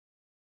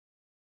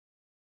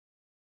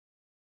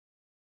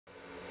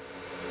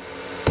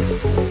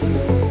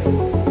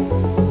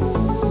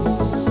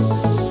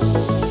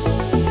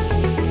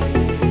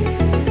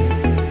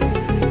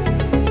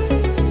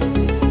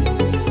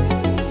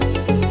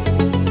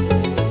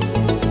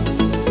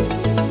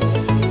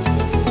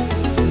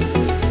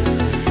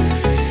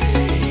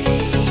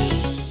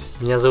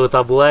Меня зовут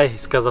Аблай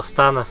из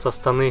Казахстана, с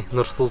Астаны,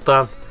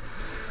 Нур-Султан.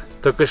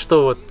 Только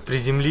что вот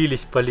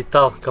приземлились,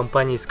 полетал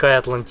компанией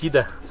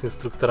SkyAtlantida с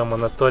инструктором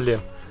Анатолием.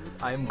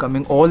 I'm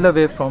coming all the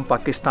way from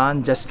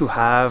Pakistan just to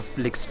have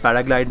like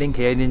paragliding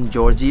here in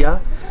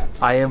Georgia.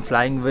 I am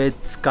flying with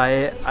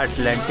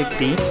SkyAtlantida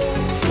Team.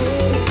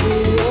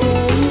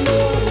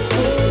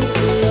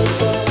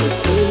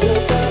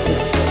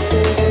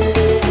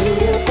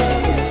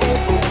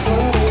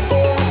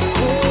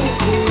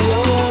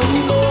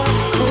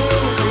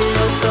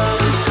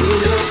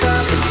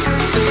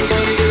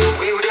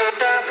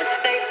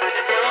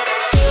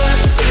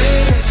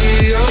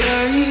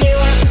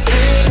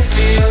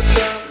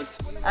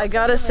 I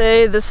gotta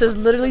say, this is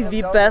literally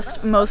the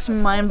best, most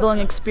mind-blowing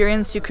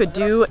experience you could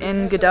do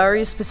in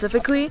Gudauri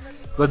specifically.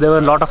 Well, there were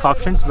a lot of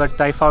options, but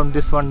I found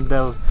this one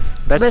the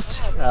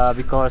best.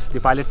 Because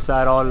the pilots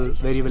are all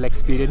very well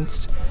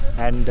experienced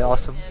and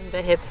awesome.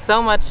 They had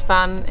so much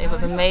fun, it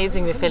was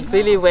amazing, we felt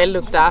really well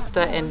looked after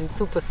and in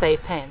super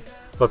safe hands.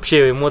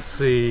 Вообще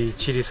эмоции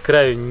через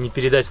край не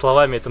передать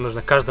словами, это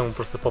нужно каждому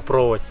просто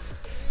попробовать.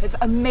 It's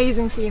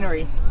amazing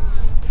scenery.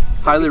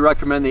 Highly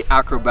recommend the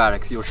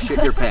acrobatics, you'll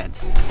shit your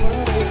pants.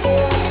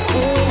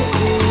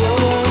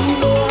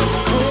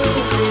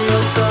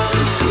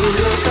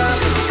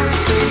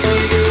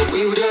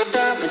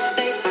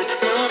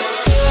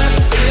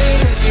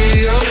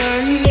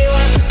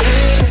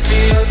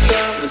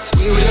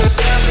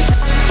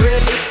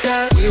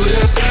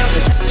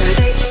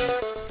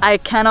 I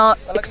cannot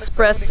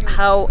express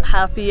how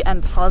happy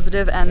and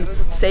positive and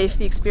safe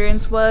the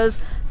experience was.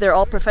 They're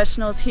all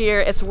professionals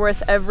here. It's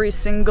worth every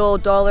single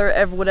dollar,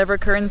 whatever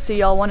currency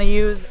y'all want to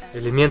use.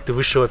 Элементы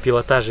высшего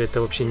пилотажа — это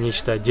вообще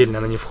нечто отдельное,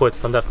 она не входит в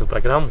стандартную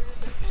программу.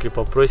 Если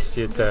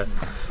попросите, это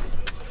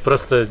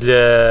просто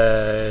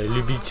для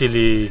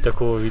любителей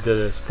такого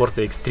вида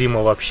спорта,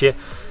 экстрима вообще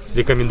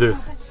рекомендую.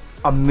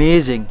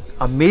 Amazing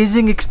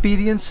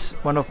experience,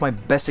 one of my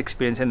best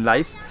experience in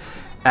life.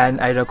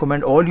 And I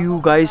recommend all you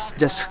guys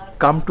just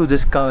come to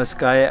this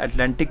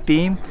SkyAtlantida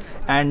Team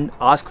and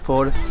ask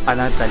for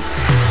Anatol.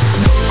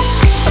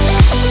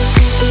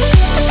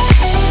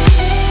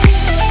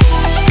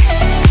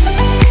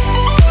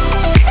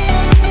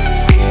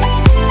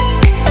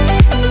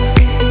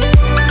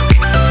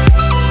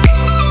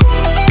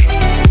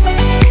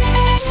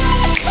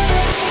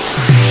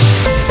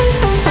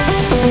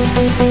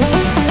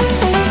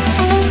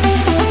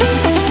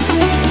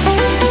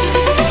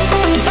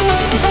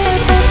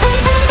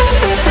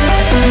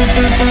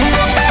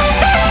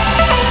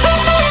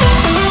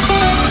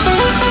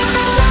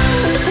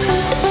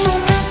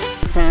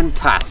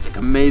 Fantastic,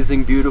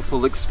 amazing,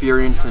 beautiful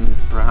experience and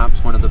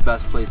perhaps one of the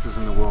best places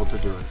in the world to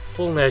do it.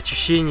 Полное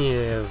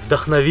очищение,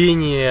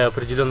 вдохновение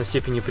определенной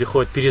степени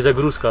приходит,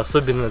 перезагрузка,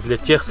 особенно для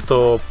тех,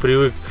 кто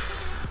привык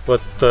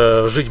вот,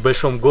 жить в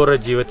большом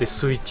городе, в этой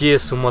суете,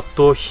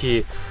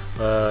 суматохе,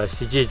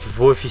 сидеть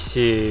в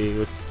офисе.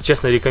 Вот,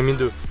 честно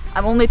рекомендую.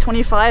 I'm only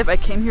 25, I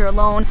came here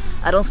alone,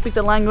 I don't speak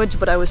the language,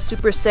 but I was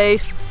super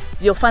safe.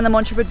 You'll find them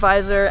on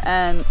TripAdvisor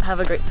and have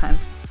a great time.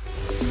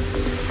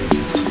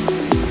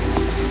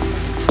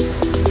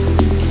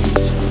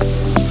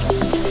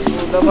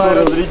 Давай,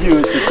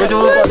 разрядилась, хоть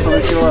улыбаться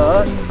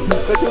начала,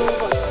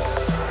 а?